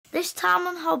This time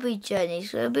on Hobby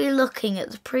Journeys, we'll be looking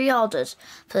at the pre-orders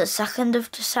for the 2nd of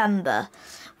December,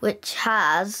 which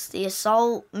has the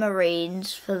Assault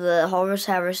Marines for the Horus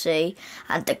Heresy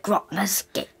and the Grotmas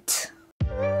Gitz.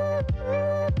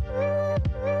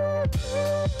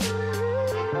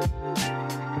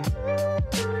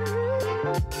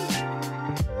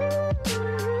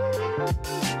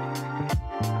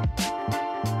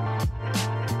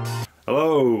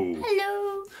 Hello. Hello.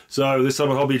 So this time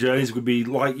on Hobby Journeys would be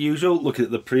like usual, looking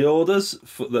at the pre-orders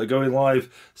that are going live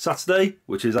Saturday,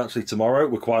 which is actually tomorrow.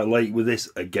 We're quite late with this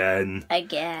again.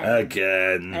 Again.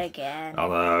 I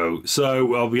know.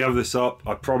 So I'll be having this up,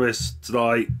 I promise,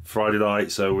 tonight, Friday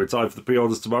night. So we're in time for the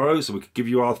pre-orders tomorrow, so we can give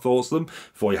you our thoughts on them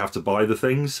before you have to buy the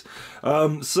things.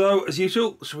 So as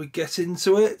usual, shall we get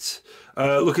into it?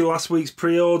 Looking at last week's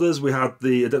pre-orders, we had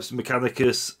the Adeptus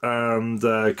Mechanicus and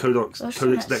Codex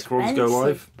Necrons go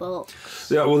live.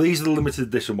 Books. Yeah, well, these are the limited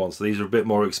edition ones, so these are a bit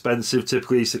more expensive,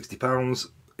 typically £60.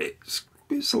 It's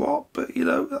a lot, but you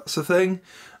know, that's the thing.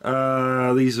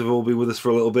 These have all been with us for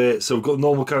a little bit. So we've got the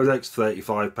normal Codex,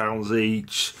 £35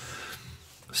 each.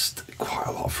 Quite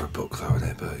a lot for a book though, isn't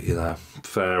it? But you know,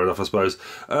 fair enough, I suppose.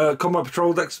 Combat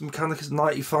Patrol Adeptus Mechanicus,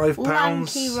 £95.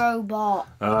 Lanky robot.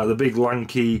 The big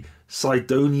lanky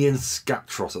Sidonian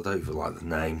Scatros. I don't even like the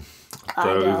name. I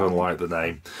don't even like the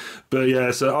name. But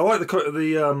yeah, so I like the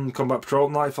Combat Patrol,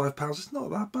 £95. It's not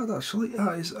that bad actually.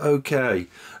 That is okay.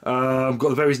 Got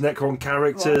the various Necron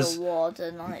characters.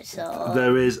 Warden on its own.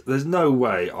 There's no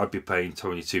way I'd be paying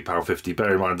 £22.50.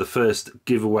 Bear in mind the first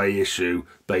giveaway issue,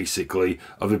 basically,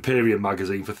 of Imperium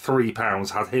magazine for £3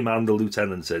 had him and the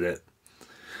lieutenant in it.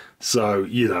 So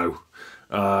you know,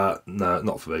 no,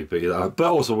 not for me, but you know.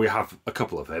 But also we have a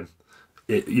couple of him.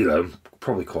 You know,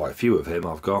 probably quite a few of him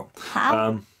I've got.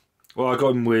 How? Well, I got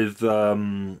him with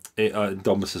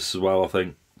Indomitus as well, I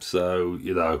think. So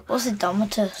you know. What's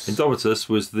Indomitus? Indomitus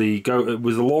was the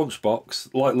launch box,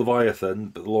 like Leviathan,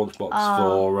 but the launch box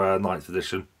for 9th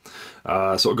edition.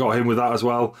 So I got him with that as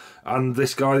well. And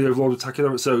this guy, the Overlord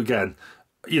attacking. So again,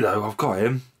 you know, I've got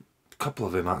him. A couple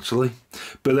of him actually.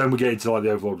 But then we get into like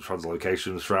the Overlord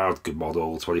Translocation Shroud, good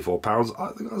model, £24.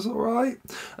 I think that's alright.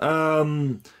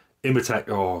 Imatech,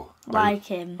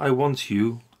 him. I want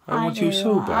you. I want you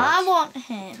so bad. I want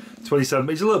him. 27.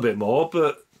 He's a little bit more,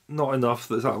 but not enough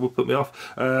that will put me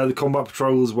off. The Combat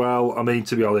Patrol as well. I mean,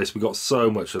 to be honest, we got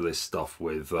so much of this stuff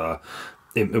with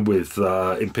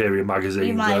Imperium magazine.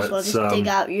 You might as well just dig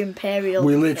out your Imperial.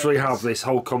 We literally have this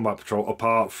whole Combat Patrol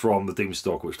apart from the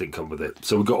Doomstalker, which didn't come with it.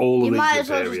 So we've got all of these Imperium. You might as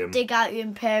well just dig out your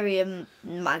Imperium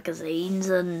magazines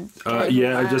and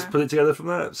and just put it together from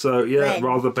there. So yeah, then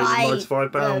rather than paying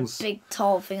 £95. The big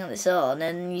tall thing on its own,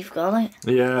 and you've got it.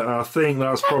 Yeah, I think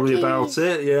that's probably about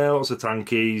it. Yeah, lots of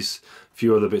tankies, a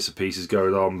few other bits and pieces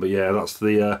going on, but yeah, that's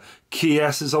the key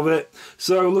essence of it.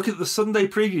 So look at the Sunday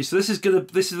preview. So this is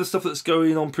the stuff that's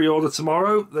going on pre-order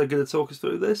tomorrow. They're gonna talk us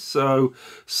through this. So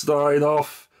starting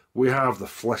off, we have the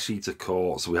Flesh Eater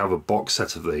Court. So we have a box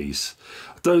set of these.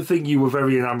 I don't think you were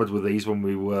very enamoured with these when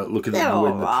we were looking at them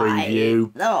in the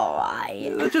preview. They're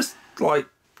alright. They're just like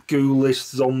ghoulish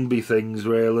zombie things,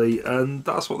 really, and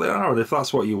that's what they are. And if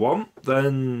that's what you want,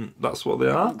 then that's what they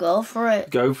are. Go for it.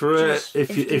 Go for it.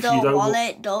 If you don't want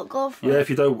it, don't go for it. Yeah,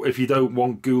 if you don't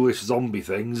want ghoulish zombie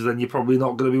things, then you're probably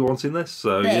not going to be wanting this.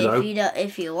 So but you know,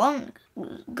 if you want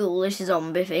ghoulish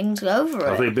zombie things, go for it.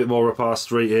 I think a bit more up our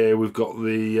street here. We've got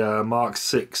the Mark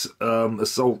 6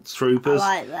 assault troopers.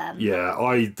 I like them. Yeah,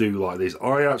 I do like these.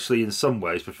 I actually, in some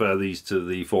ways, prefer these to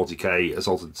the 40k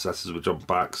assault intercessors with jump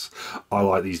packs. I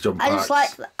like these jump packs.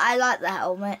 I like the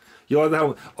helmet. You like the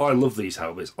helmet? I love these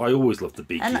helmets. I always loved the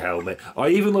beaky helmet. I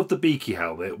even loved the beaky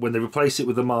helmet when they replaced it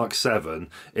with the Mark 7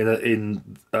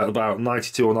 in about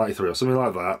 92 or 93 or something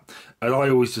like that. And I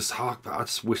always just I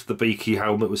just wish the beaky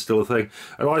helmet was still a thing.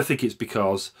 And I think it's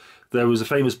because there was a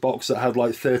famous box that had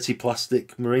like 30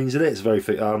 plastic Marines in it. It's very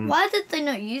why did they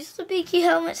not use the beaky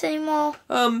helmets anymore?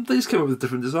 They just came up with a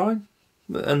different design,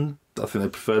 and I think they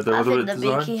preferred their other design. I think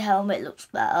the beaky helmet looks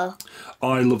better.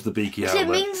 I love the beaky helmet. It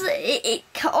means that it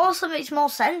also makes more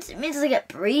sense. It means they get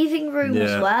breathing room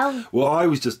as well. Well, I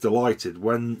was just delighted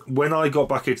when I got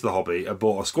back into the hobby and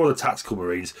bought a squad of tactical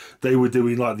Marines. They were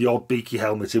doing like the odd beaky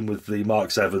helmet in with the Mark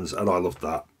 7s, and I loved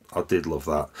that. I did love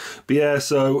that. But yeah,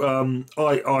 so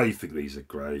I think these are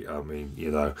great. I mean, you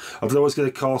know, I don't know what's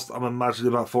going to cost. I'm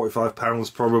imagining about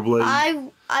 £45 probably.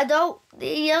 I don't.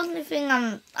 The only thing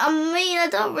I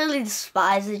don't really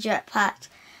despise the jetpacks,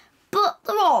 but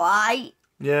they're alright.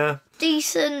 Yeah.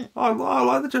 Decent. I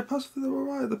like the jetpacks. They're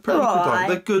alright. They're pretty good.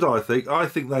 They're good, I think. I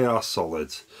think they are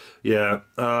solid. Yeah.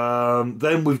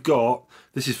 Then we've got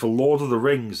This is for Lord of the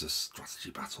Rings, a strategy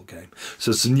battle game.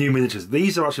 So some new miniatures.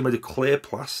 These are actually made of clear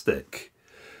plastic.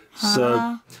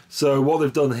 So what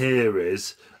they've done here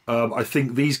is, I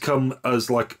think these come as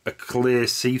like a clear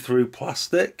see-through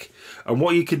plastic, and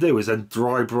what you can do is then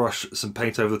dry brush some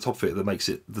paint over the top of it that makes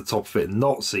it the top of it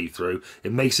not see-through.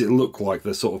 It makes it look like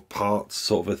they're sort of part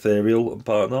sort of ethereal and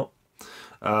part not.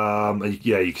 And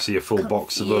yeah, you can see a full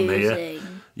box of them here.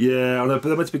 Yeah, I know, but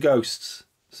they're meant to be ghosts.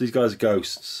 So these guys are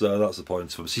ghosts, so that's the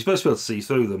point of them. So you're supposed to be able to see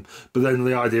through them, but then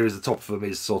the idea is the top of them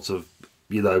is sort of,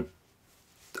 you know,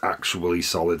 actually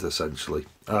solid, essentially.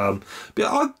 But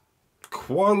I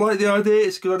quite like the idea.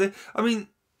 It's a good idea. I mean,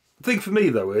 the thing for me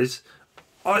though is,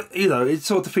 it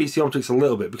sort of defeats the objects a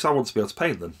little bit because I want to be able to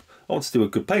paint them. I want to do a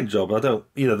good paint job. I don't,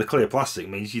 the clear plastic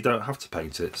means you don't have to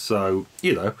paint it. So, I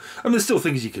mean, there's still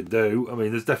things you can do. I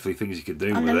mean, there's definitely things you can do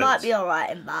with it. And they might be alright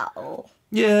in battle.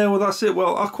 Yeah, well, that's it.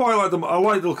 Well, I quite like them. I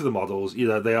like the look of the models.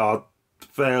 They are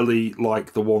fairly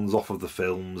like the ones off of the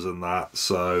films and that.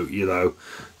 So,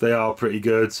 they are pretty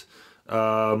good.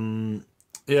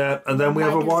 Yeah, and then we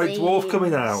have a White Dwarf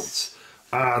coming out.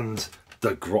 And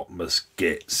the Grotmas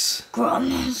Gitz.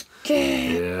 Grotmas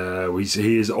Gitz. Yeah,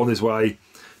 he is on his way.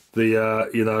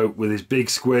 With his big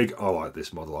squig. I like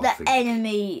this model, I think. The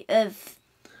enemy of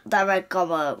the Red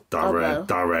Gobbo.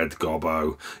 The Red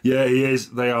Gobbo. Yeah, he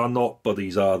is. They are not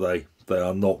buddies, are they? They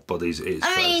are not buddies.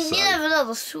 I mean, you never know,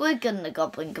 the Swig and the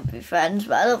Goblin could be friends,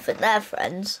 but I don't think they're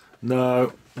friends.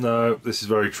 No, this is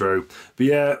very true. But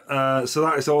yeah, so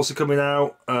that is also coming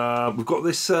out. We've got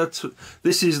this.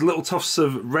 This is little tufts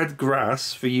of red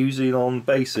grass for using on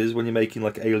bases when you're making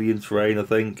like alien terrain, I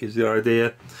think, is the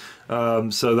idea.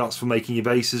 So that's for making your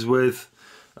bases with.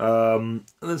 And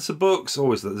then some books.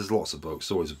 There's lots of books.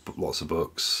 Always lots of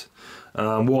books.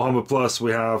 Warhammer Plus,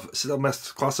 we have a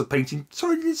master class of painting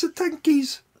tiny little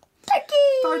tankies.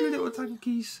 Tiny little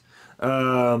tankies.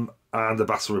 And a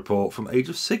battle report from Age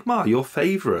of Sigmar, your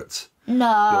favourite. No.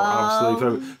 Your absolute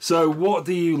favourite. So what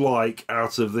do you like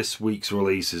out of this week's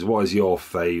releases? What is your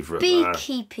favourite?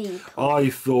 Beaky people. I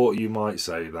thought you might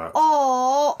say that.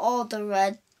 Or the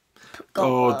Red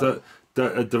Gobbo.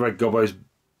 The Red Gobbo's.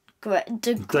 The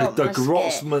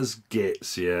Grotmas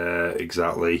Gitz, yeah,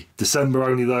 exactly. December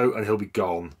only though, and he'll be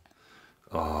gone.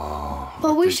 Oh,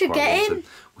 but we should get him.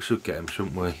 We should get him,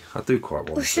 shouldn't we? I do quite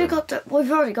want him.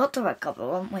 We've already got the Red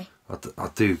Gobbo, haven't we? I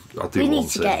do want him. We need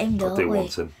to get him, don't we? I do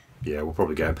want him. Yeah, we'll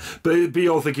probably get him. But be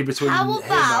all thinking between how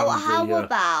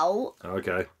about?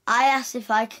 Okay. I asked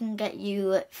if I can get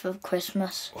you it for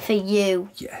Christmas for you.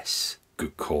 Yes,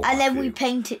 good call. And then we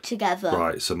paint it together.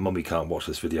 Right, so Mummy can't watch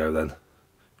this video then.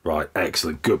 Right,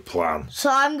 excellent, good plan. So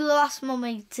I'm going to ask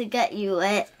Mummy to get you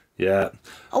it. Yeah.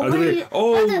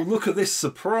 Look at this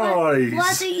surprise.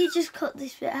 Why don't you just cut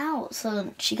this bit out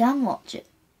so she can watch it?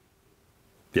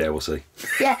 Yeah, we'll see.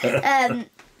 Yeah.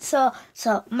 So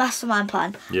mastermind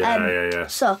plan. Yeah.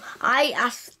 So I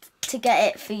asked to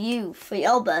get it for you for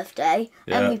your birthday,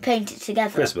 and we paint it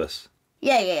together. Christmas.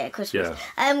 Yeah, Christmas. Yeah.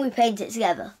 And we paint it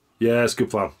together. Yeah, it's a good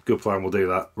plan. Good plan. We'll do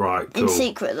that. Right, cool. In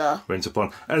secret, though. We're into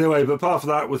plan. Anyway, but apart from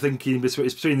that, we're thinking it's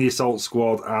between the Assault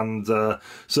Squad and...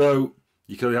 so,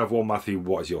 you can only have one, Matthew.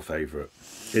 What is your favourite?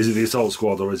 Is it the Assault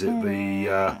Squad or is it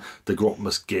the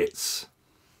Grotmas Gitz?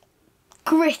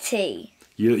 Gritty.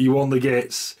 You want the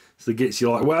Gitz. It's the Gitz you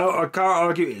like. Well, I can't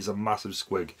argue it is a massive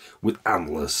squig with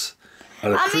antlers.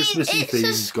 And a Christmassy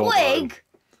themed gobbo.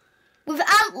 With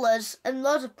antlers and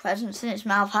loads of presents in its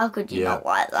mouth, how could you not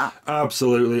like that?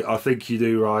 Absolutely, I think you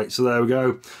do right. So there we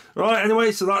go. Right,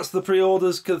 anyway, so that's the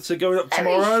pre-orders going up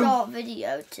tomorrow. Very short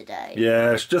video today.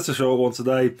 Yeah, it's just a short one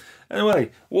today. Anyway,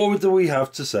 what do we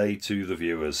have to say to the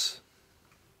viewers?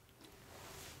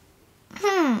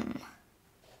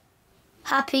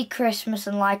 Happy Christmas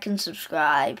and like and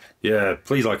subscribe. Yeah,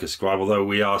 please like and subscribe, although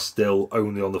we are still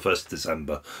only on the 1st of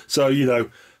December. So,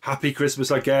 happy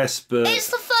Christmas, I guess, but... It's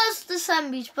the 1st of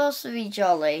December, you're supposed to be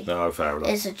jolly. No, fair enough.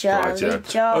 It's a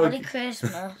jolly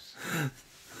Christmas.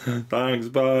 Thanks,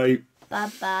 bye.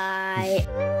 Bye-bye.